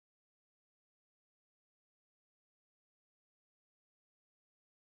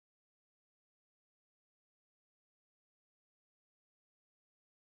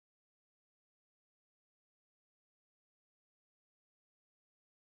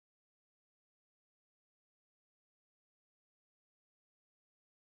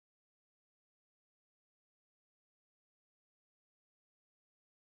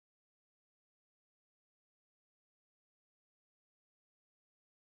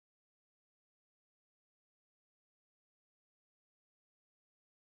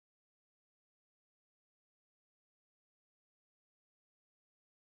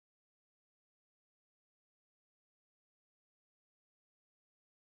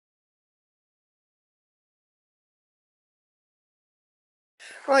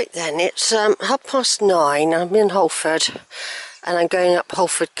Right then, it's 9:30. I'm in Holford and I'm going up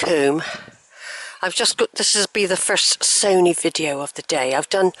Holford Combe. I've just got, this will be the first Sony video of the day. I've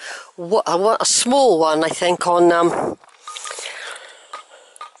done a small one, I think, on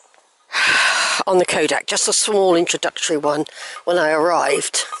the Kodak, just a small introductory one when I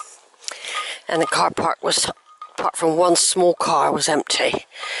arrived. And the car park was, apart from one small car, was empty.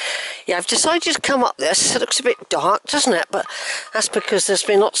 Yeah, I've decided to come up this. It looks a bit dark, doesn't it? But that's because there's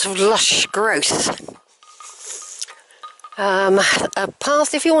been lots of lush growth. A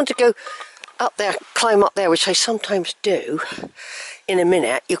path, if you want to go up there, climb up there, which I sometimes do in a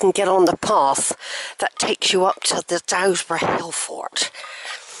minute, you can get on the path that takes you up to the Dowesborough hillfort.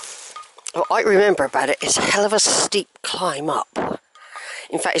 What I remember about it, it's a hell of a steep climb up.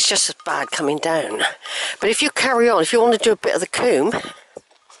 In fact, it's just as bad coming down. But if you carry on, if you want to do a bit of the combe,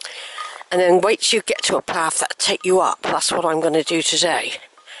 and then wait till you get to a path that'll take you up, that's what I'm going to do today.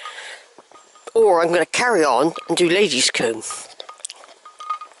 Or I'm going to carry on and do ladies' combe.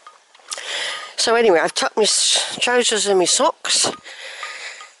 So anyway, I've tucked my trousers and my socks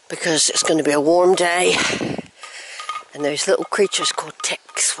because it's going to be a warm day. And those little creatures called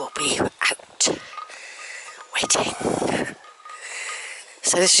ticks will be out waiting.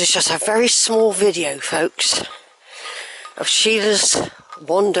 So this is just a very small video, folks, of Sheila's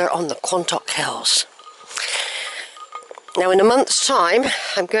wander on the Quantock Hills. Now in a month's time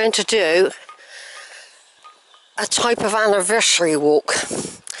I'm going to do a type of anniversary walk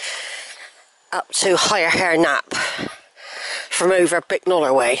up to Higher Hare Nap from over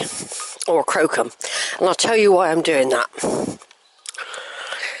Bicknoller Way or Crocombe, and I'll tell you why I'm doing that.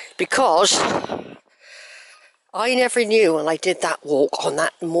 Because I never knew when I did that walk on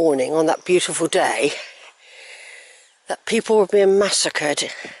that morning, on that beautiful day, that people were being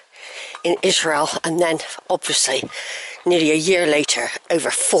massacred in Israel, and then obviously nearly a year later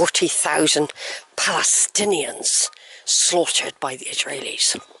over 40,000 Palestinians slaughtered by the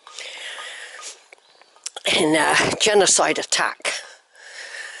Israelis in a genocide attack.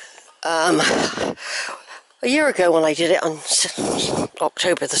 A year ago when I did it on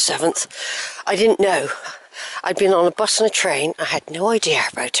October the 7th, I didn't know. I'd been on a bus and a train, I had no idea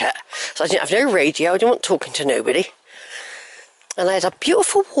about it. So I didn't have no radio, I didn't want talking to nobody. And I had a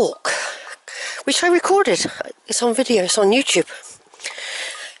beautiful walk, which I recorded. It's on video, it's on YouTube.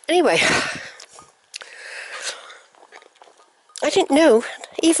 Anyway, I didn't know,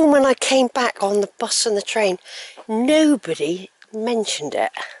 even when I came back on the bus and the train, nobody mentioned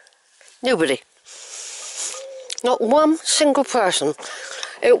it. Nobody. Not one single person.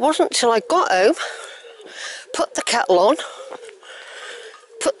 It wasn't till I got home, put the kettle on,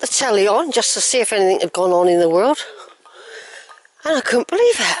 put the telly on just to see if anything had gone on in the world, and I couldn't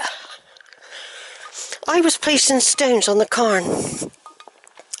believe it. I was placing stones on the cairn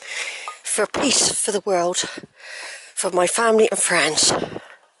for peace for the world, for my family and friends.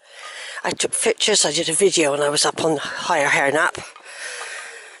 I took pictures, I did a video when I was up on Higher Hare Nap.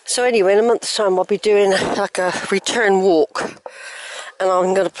 So anyway, in a month's time I'll be doing like a return walk, and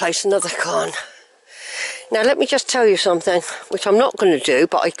I'm going to place another cairn. Now let me just tell you something, which I'm not going to do,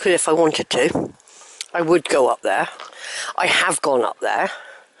 but I could if I wanted to. I would go up there. I have gone up there.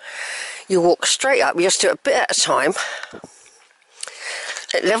 You walk straight up, you just do it a bit at a time.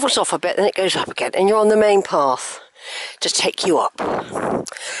 It levels off a bit, then it goes up again, and you're on the main path to take you up.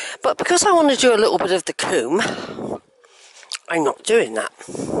 But because I want to do a little bit of the combe, I'm not doing that.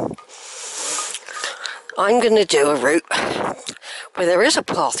 I'm going to do a route where there is a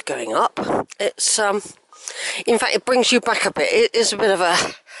path going up. It's in fact, it brings you back a bit. It is a bit of a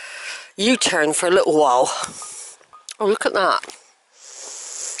U-turn for a little while. Oh, look at that.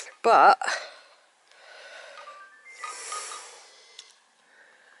 But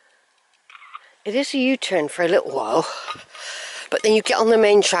it is a U-turn for a little while. But then you get on the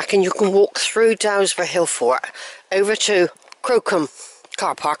main track and you can walk through Dowesborough Hillfort over to Crocombe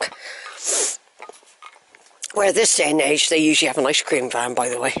car park, where this day and age they usually have an ice cream van, by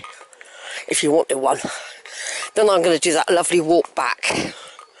the way, if you wanted one. Then I'm going to do that lovely walk back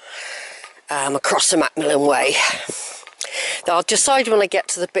across the Macmillan Way. Now I'll decide when I get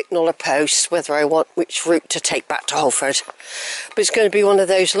to the Bicknoller post whether I want which route to take back to Holford. But it's going to be one of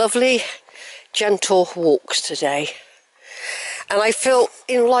those lovely, gentle walks today. And I feel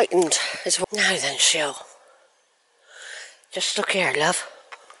enlightened as well. Now then, Sheila, just look here, love.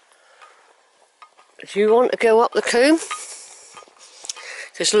 Do you want to go up the combe?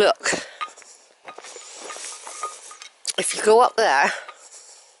 Because look, if you go up there,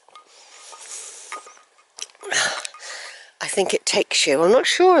 I think it takes you, I'm not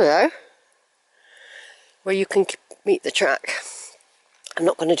sure though, where you can meet the track. I'm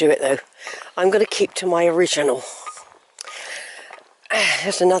not going to do it though. I'm going to keep to my original.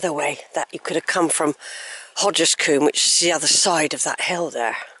 There's another way that you could have come from Holford Combe, which is the other side of that hill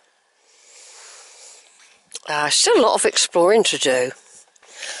there. Still a lot of exploring to do.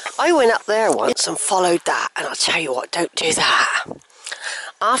 I went up there once and followed that, and I'll tell you what, don't do that.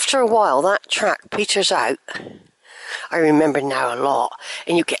 After a while, that track peters out. I remember now a lot,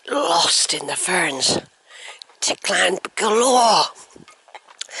 and you get lost in the ferns. Tickland galore.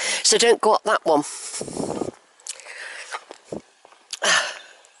 So don't go up that one.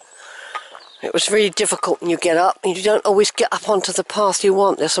 It was really difficult when you get up, and you don't always get up onto the path you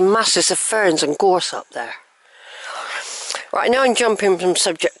want. There's some masses of ferns and gorse up there. Right, now I'm jumping from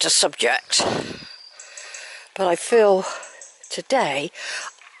subject to subject, but I feel today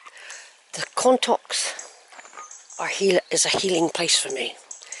the Quantocks is a healing place for me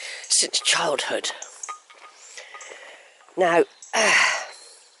since childhood. Now,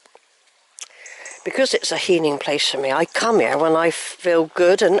 because it's a healing place for me, I come here when I feel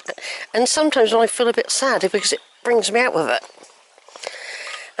good, and sometimes when I feel a bit sad, because it brings me out with it.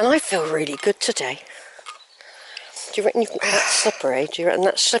 And I feel really good today. Do you reckon that's slippery? Do you reckon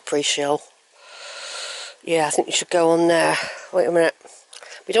that's slippery, Sheila? Yeah, I think you should go on there. Wait a minute.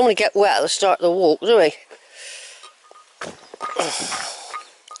 We don't want to get wet at the start of the walk, do we?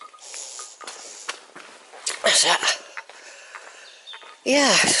 That's it.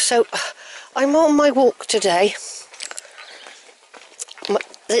 Yeah, so I'm on my walk today.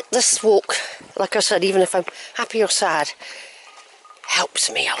 This walk, like I said, even if I'm happy or sad,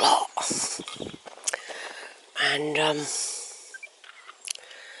 helps me a lot. And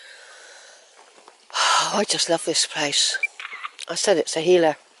I just love this place. I said it's a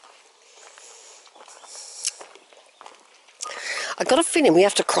healer. I got a feeling we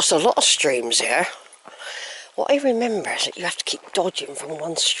have to cross a lot of streams here. What I remember is that you have to keep dodging from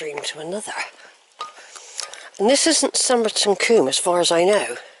one stream to another. And this isn't Holford Combe as far as I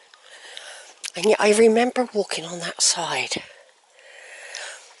know. And yet I remember walking on that side.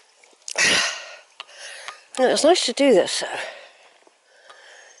 And it was nice to do this though.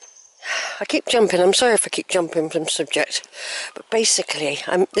 I keep jumping, I'm sorry if I keep jumping from subject. But basically,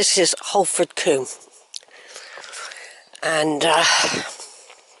 this is Holford Combe. And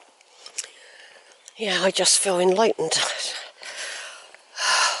yeah, I just feel enlightened.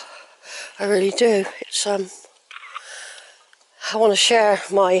 I really do. It's I want to share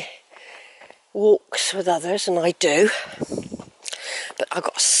my walks with others, and I do. But I've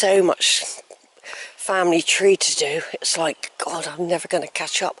got so much family tree to do. It's like, God, I'm never going to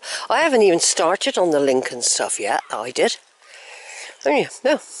catch up. I haven't even started on the Lincoln stuff yet. I did. Oh yeah,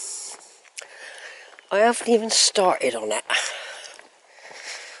 no. I haven't even started on it.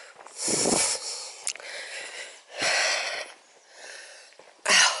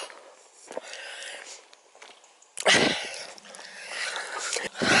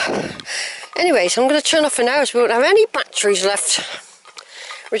 Anyways, I'm going to turn off for now, as we won't have any batteries left.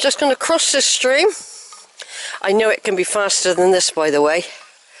 We're just going to cross this stream. I know it can be faster than this, by the way.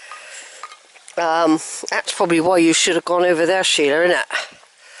 That's probably why you should have gone over there, Sheila, isn't it?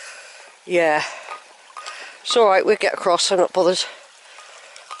 Yeah. It's alright, we'll get across, I'm not bothered.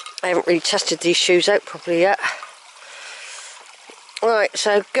 I haven't really tested these shoes out properly yet. Right,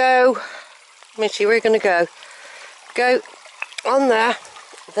 so go. Let me see, where you're going to go. Go on there.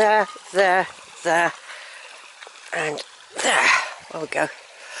 There, there, there, and there. There we go.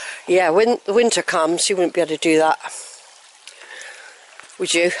 Yeah, when the winter comes, you wouldn't be able to do that,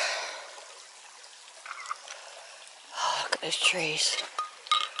 would you? Oh, look at those trees.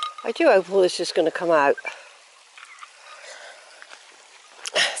 I do hope all this is going to come out.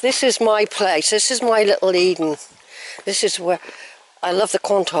 This is my place. This is my little Eden. This is where I love the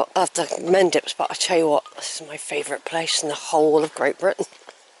Quantock, the Mendips, but I tell you what, this is my favourite place in the whole of Great Britain.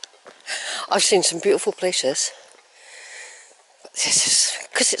 I've seen some beautiful places, but this is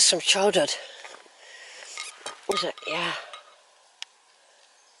because it's from childhood. Is it? Yeah.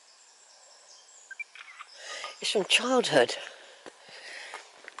 It's from childhood.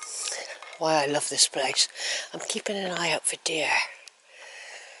 Why I love this place. I'm keeping an eye out for deer.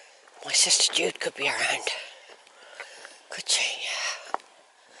 My sister Jude could be around. Could she? Yeah.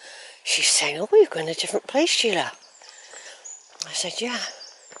 She's saying, oh, you're going to a different place, Sheila. I said, yeah.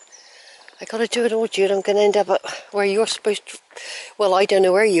 I got to do it all, Jude. I'm going to end up at where you're supposed to... Well, I don't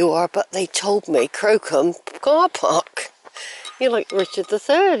know where you are, but they told me Crocombe car park. You're like Richard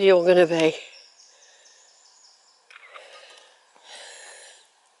III, you're going to be.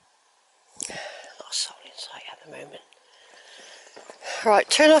 Not a soul in sight at the moment. Right,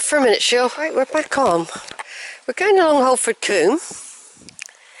 turn off for a minute, Sheila. Right, we're back on. We're going along Holford Combe.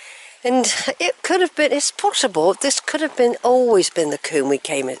 And it could have been, it's possible, this could have been always been the combe we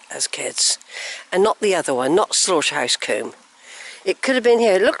came as kids. And not the other one, not Slaughterhouse Combe. It could have been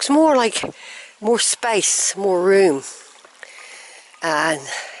here. It looks more like more space, more room. And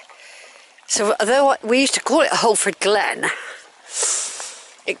so although we used to call it Holford Glen,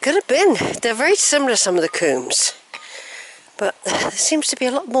 it could have been. They're very similar, some of the combes. But there seems to be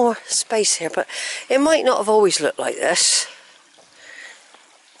a lot more space here. But it might not have always looked like this.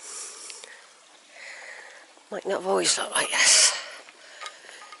 Might not have always looked like this.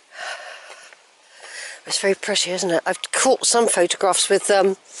 It's very pretty, isn't it? I've caught some photographs with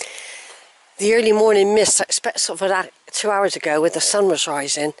the early morning mist. I expect sort of 2 hours ago when the sun was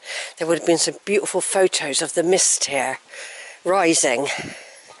rising, there would have been some beautiful photos of the mist here rising.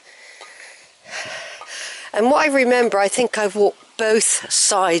 And what I remember, I think I've walked both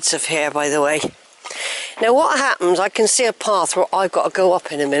sides of here, by the way. Now what happens, I can see a path where I've got to go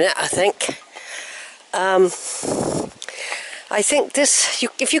up in a minute, I think. I think this,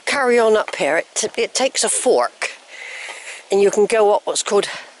 if you carry on up here, it takes a fork and you can go up what's called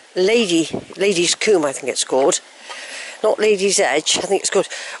Lady's Combe, I think it's called. Not Lady's Edge, I think it's called,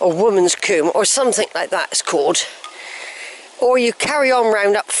 or Woman's Combe, or something like that it's called. Or you carry on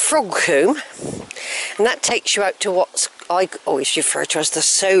round up Frog Combe, and that takes you out to what I always refer to as the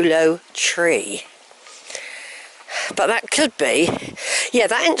solo tree. But that could be, yeah,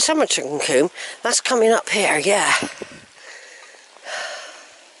 that ain't Somerton Combe, that's coming up here, yeah.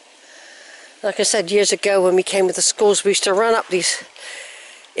 Like I said, years ago when we came with the schools, we used to run up these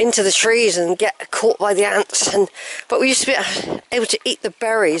into the trees and get caught by the ants. But we used to be able to eat the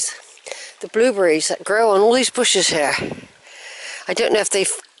berries, the blueberries that grow on all these bushes here. I don't know if they've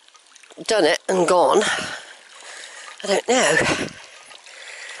done it and gone. I don't know.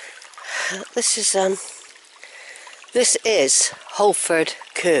 This is Holford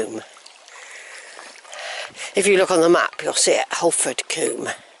Combe. If you look on the map, you'll see it, Holford Combe.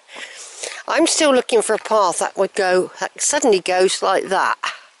 I'm still looking for a path that would go, that suddenly goes like that,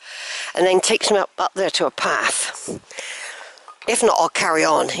 and then takes me up there to a path. If not, I'll carry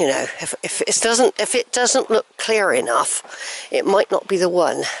on. You know, if it doesn't look clear enough, it might not be the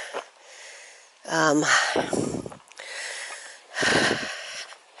one. Yeah,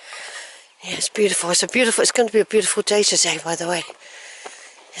 it's beautiful. It's going to be a beautiful day today, by the way.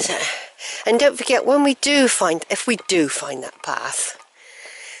 Isn't it? And don't forget, when we do find, if we do find that path,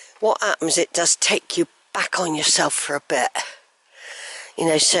 what happens, it does take you back on yourself for a bit. You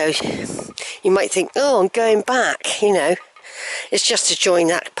know, so you might think, oh, I'm going back, you know. It's just to join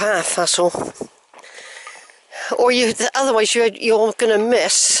that path, that's all. Or otherwise you're going to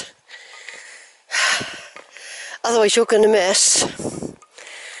miss. Otherwise you're going to miss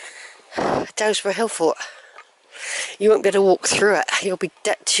Dowesborough hillfort. You won't be able to walk through it. You'll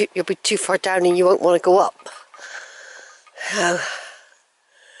be too far down and you won't want to go up.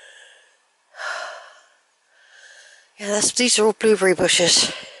 Yeah, these are all blueberry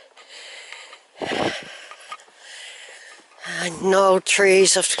bushes. And gnarled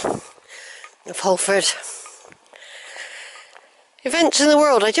trees of Holford. Events in the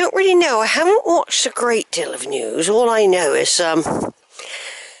world, I don't really know. I haven't watched a great deal of news. All I know is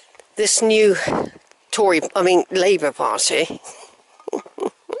this new Labour Party.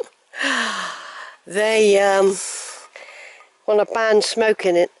 They want to ban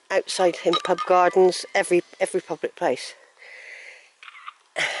smoking outside in pub gardens, every public place.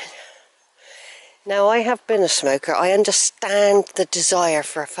 Now, I have been a smoker. I understand the desire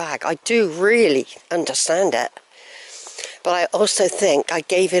for a fag. I do really understand it. But I also think I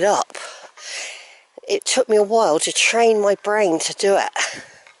gave it up. It took me a while to train my brain to do it.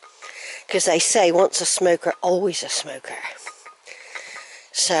 Because they say once a smoker, always a smoker.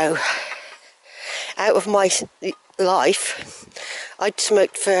 So, out of my life, I'd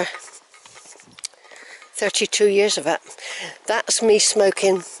smoked for 32 years of it. That's me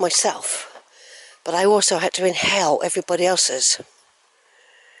smoking myself. But I also had to inhale everybody else's.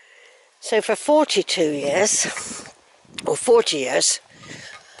 So for 42 years, or 40 years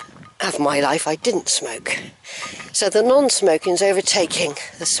of my life, I didn't smoke. So the non-smoking's overtaking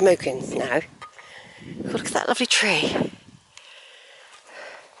the smoking now. Oh, look at that lovely tree.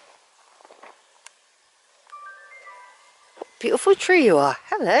 Beautiful tree you are.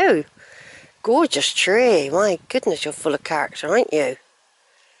 Hello. Gorgeous tree. My goodness, you're full of character, aren't you?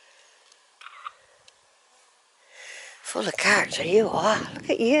 Full of character you are. Look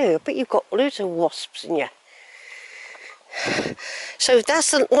at you. I bet you've got loads of wasps in you. So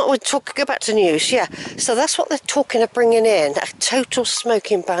that's what we're talking. Go back to news. Yeah. So that's what they're talking of bringing in. A total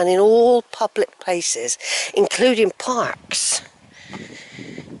smoking ban in all public places, including parks.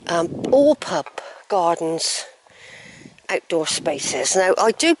 all pub gardens, outdoor spaces. Now,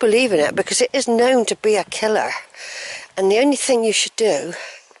 I do believe in it because it is known to be a killer. And the only thing you should do,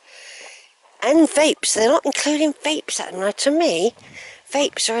 and vapes, they're not including vapes at them. Now, to me,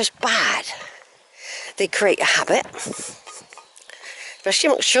 vapes are as bad. They create a habit, especially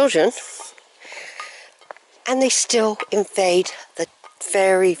amongst children, and they still invade the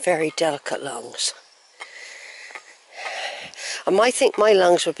very, very delicate lungs. I might think my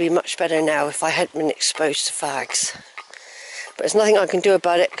lungs would be much better now if I hadn't been exposed to fags. But there's nothing I can do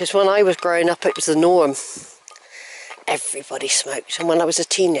about it, because when I was growing up it was the norm. Everybody smoked, and when I was a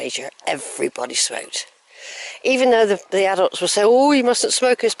teenager everybody smoked. Even though the adults would say, oh, you mustn't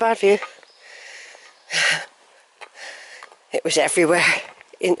smoke, it's bad for you. It was everywhere,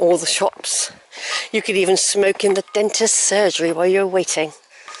 in all the shops. You could even smoke in the dentist's surgery while you were waiting.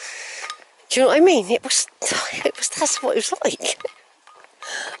 Do you know what I mean? That's what it was like.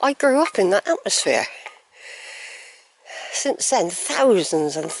 I grew up in that atmosphere. Since then,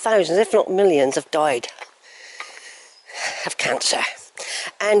 thousands and thousands, if not millions, have died of cancer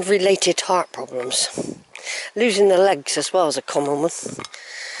and related heart problems. Losing the legs as well is a common one.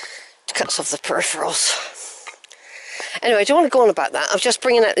 It cuts off the peripherals. Anyway, I don't want to go on about that. I'm just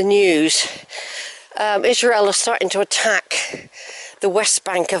bringing out the news. Israel is starting to attack the West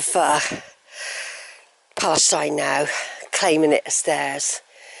Bank of Palestine now, claiming it as theirs.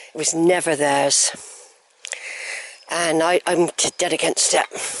 It was never theirs. And I'm dead against it.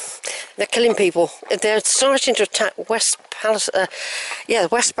 They're killing people. They're starting to attack the West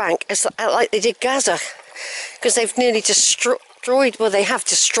Bank. It's like they did Gaza, because they've nearly destroyed. Well, they have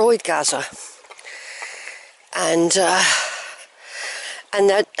destroyed Gaza, and the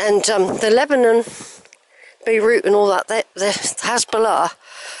Lebanon, Beirut, and all that. The Hezbollah,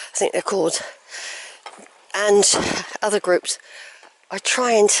 I think they're called, and other groups are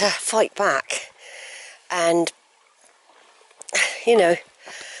trying to fight back, and you know,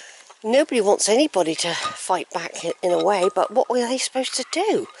 nobody wants anybody to fight back in a way, but what are they supposed to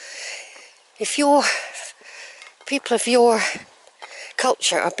do? If your people of your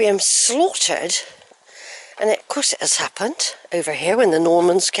culture are being slaughtered, and of course it has happened over here when the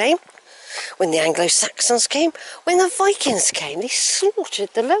Normans came, when the Anglo-Saxons came, when the Vikings came, they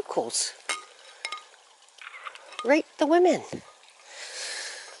slaughtered the locals, raped the women,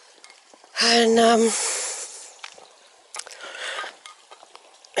 and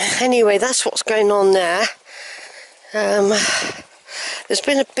anyway, that's what's going on there. There's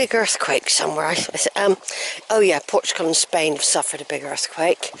been a big earthquake somewhere. Oh yeah, Portugal and Spain have suffered a big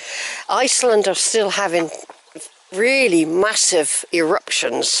earthquake. Iceland are still having really massive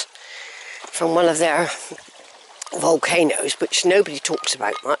eruptions from one of their volcanoes, which nobody talks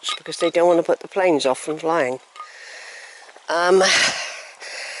about much because they don't want to put the planes off from flying.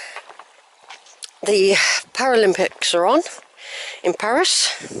 The Paralympics are on in Paris.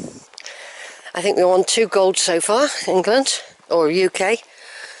 I think we won 2 gold so far, England or UK.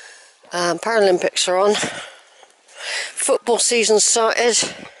 Paralympics are on. Football season started.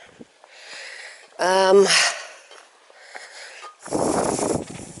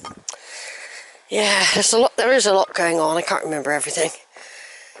 Yeah, there is a lot going on. I can't remember everything.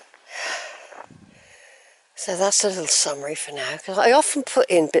 So that's a little summary for now, because I often put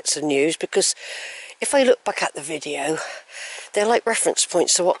in bits of news, because if I look back at the video, they're like reference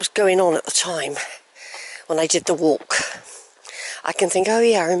points to what was going on at the time when I did the walk. I can think, oh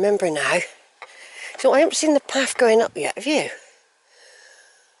yeah, I remember now. So I haven't seen the path going up yet, have you?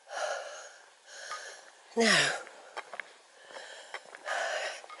 No.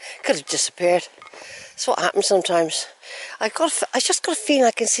 Could have disappeared. That's what happens sometimes. I just got a feeling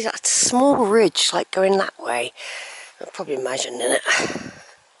I can see that small ridge like going that way. I'm probably imagining it.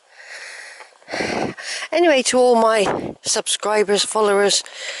 Anyway, to all my subscribers, followers,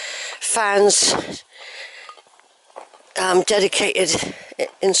 fans, dedicated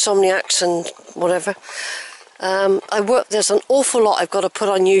insomniacs and whatever, there's an awful lot I've got to put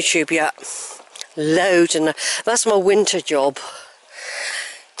on YouTube yet. Loads, and that's my winter job.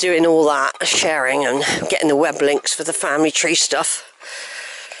 Doing all that, sharing and getting the web links for the family tree stuff.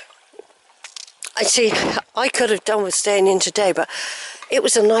 I could have done with staying in today, but it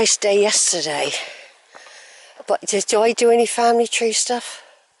was a nice day yesterday. But do I do any family tree stuff?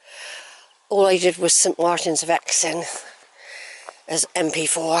 All I did was St Martin's of Exon as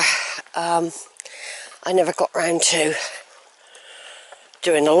MP4. I never got round to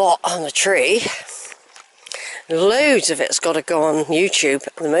doing a lot on the tree. Loads of it's got to go on YouTube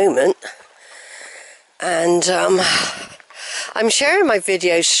at the moment, and I'm sharing my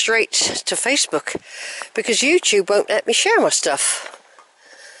videos straight to Facebook because YouTube won't let me share my stuff.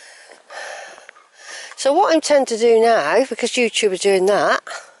 So what I'm tend to do now, because YouTube is doing that,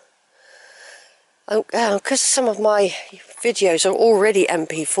 because some of my videos are already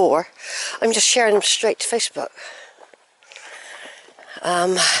MP4, I'm just sharing them straight to Facebook.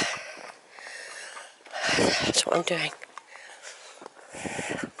 That's what I'm doing.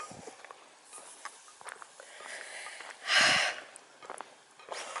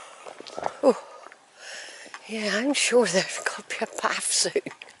 Oh, yeah, I'm sure there's got to be a path soon.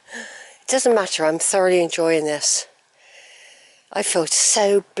 It doesn't matter, I'm thoroughly enjoying this. I feel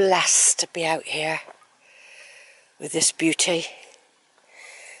so blessed to be out here with this beauty,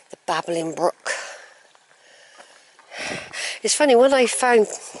 the babbling brook. It's funny, when I found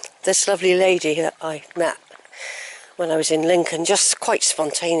this lovely lady that I met when I was in Lincoln, just quite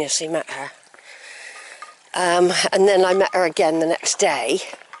spontaneously met her. And then I met her again the next day,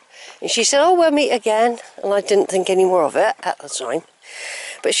 and she said, oh, we'll meet again, and I didn't think any more of it at the time.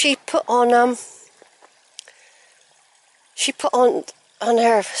 But she put on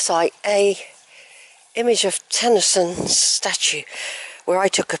her site a image of Tennyson's statue, where I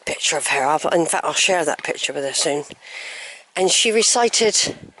took a picture of her. In fact, I'll share that picture with her soon. And she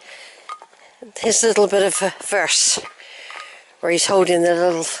recited his little bit of a verse, where he's holding the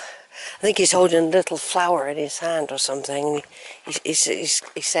little, I think he's holding a little flower in his hand or something. He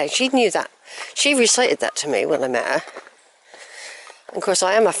said, she knew that. She recited that to me when I met her. And of course,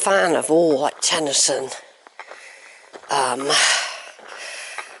 I am a fan of all like Tennyson,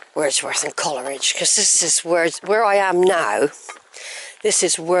 Wordsworth and Coleridge, because this is where I am now. This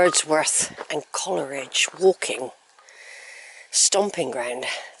is Wordsworth and Coleridge walking, stomping ground.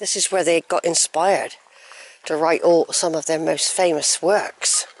 This is where they got inspired to write some of their most famous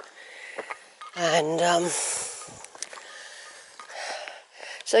works. And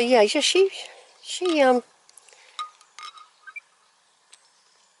so yeah, she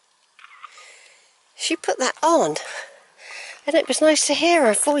put that on, and it was nice to hear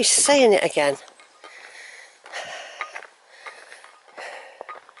her voice saying it again.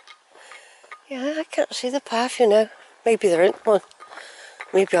 Yeah, I can't see the path, you know. Maybe there isn't one.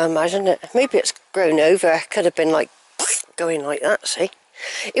 Maybe I imagined it. Maybe it's grown over. It could have been like going like that, see.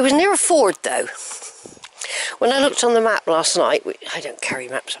 It was near a ford though. When I looked on the map last night, I don't carry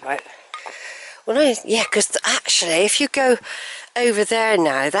maps about. Because actually if you go over there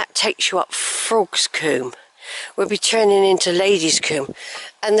now, that takes you up Frog's Combe. We'll be turning into Ladies' Combe,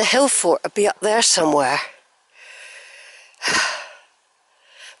 and the hillfort will be up there somewhere.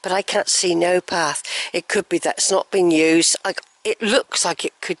 But I can't see no path. It could be that it's not been used. It looks like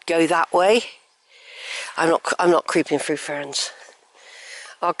it could go that way. I'm not creeping through ferns.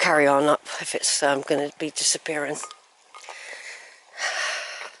 I'll carry on up if it's going to be disappearing.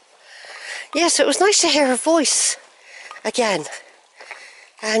 Yes, it was nice to hear her voice again.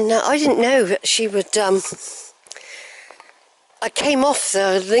 And I didn't know that she would... I came off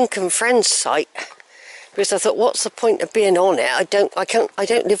the Lincoln Friends site because I thought, what's the point of being on it? I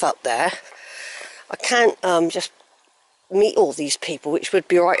don't live up there. I can't just meet all these people, which would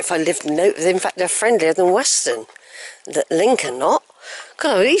be right if I lived in... In fact, they're friendlier than Weston. Lincoln not.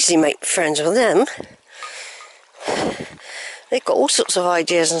 Could I easily make friends with them. They've got all sorts of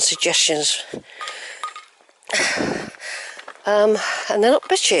ideas and suggestions. And they're not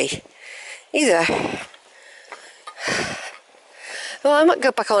bitchy either. Well, I might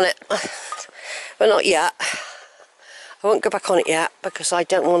go back on it, but not yet. I won't go back on it yet because I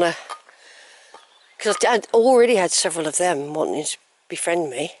don't want to... Because I'd already had several of them wanting to befriend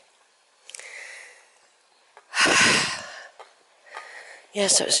me. Yeah,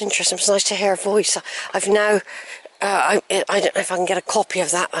 so it's interesting. It's nice to hear her voice. I've now... I don't know if I can get a copy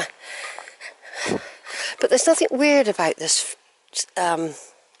of that. But there's nothing weird about this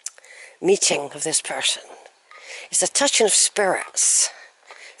meeting of this person. It's the touching of spirits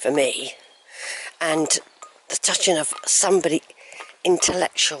for me, and the touching of somebody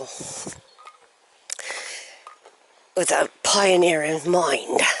intellectual with a pioneering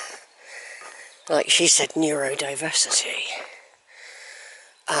mind. Like she said, neurodiversity.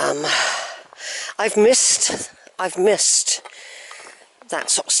 I've missed that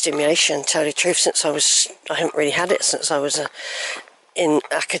sort of stimulation, to tell you the truth, since I haven't really had it since I was in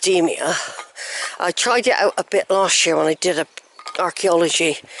academia. I tried it out a bit last year when I did a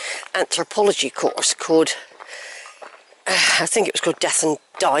archaeology anthropology course called, I think it was called Death and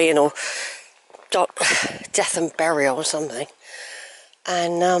Dying, or Death and Burial or something.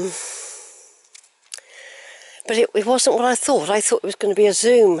 And but it wasn't what I thought. I thought it was going to be a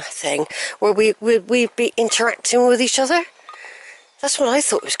Zoom thing where we'd be interacting with each other. That's what I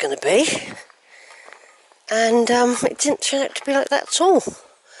thought it was going to be. And it didn't turn out to be like that at all.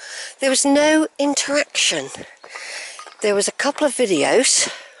 There was no interaction. There was a couple of videos.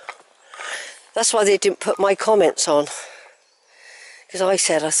 That's why they didn't put my comments on. Because I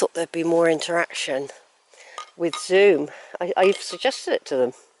said I thought there'd be more interaction with Zoom. I suggested it to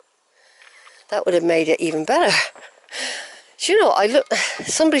them. That would have made it even better. Do you know,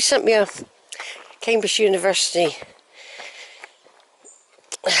 somebody sent me a Cambridge University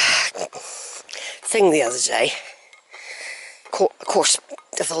thing the other day. Course,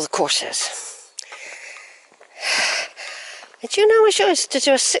 of all the courses. And do you know how much it is to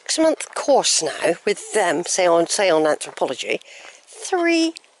do a 6-month course now with them, say on anthropology?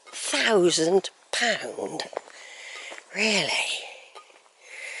 £3,000. Really?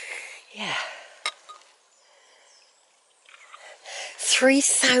 Yeah.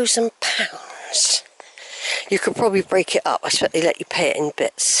 £3,000. You could probably break it up. I expect they let you pay it in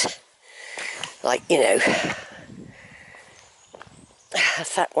bits. Like, you know,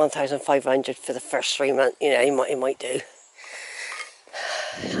 that 1,500 for the first 3 months. You know, you might do.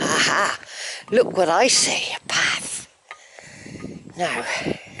 Aha! Look what I see. A path. Now,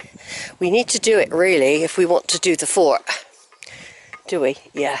 we need to do it really if we want to do the fort. Do we?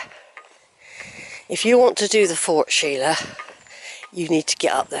 Yeah. If you want to do the fort, Sheila, you need to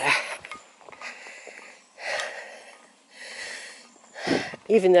get up there.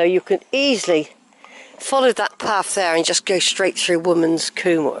 Even though you can easily follow that path there and just go straight through Woman's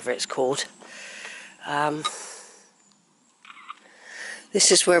Combe, whatever it's called.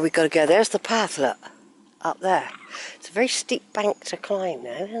 This is where we've got to go. There's the path, look. Up there. It's a very steep bank to climb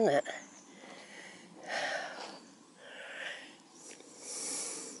now, isn't it?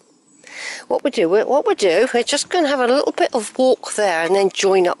 What we do, we're just going to have a little bit of walk there and then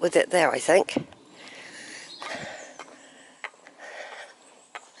join up with it there, I think.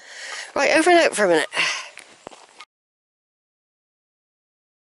 Right, over and out for a minute.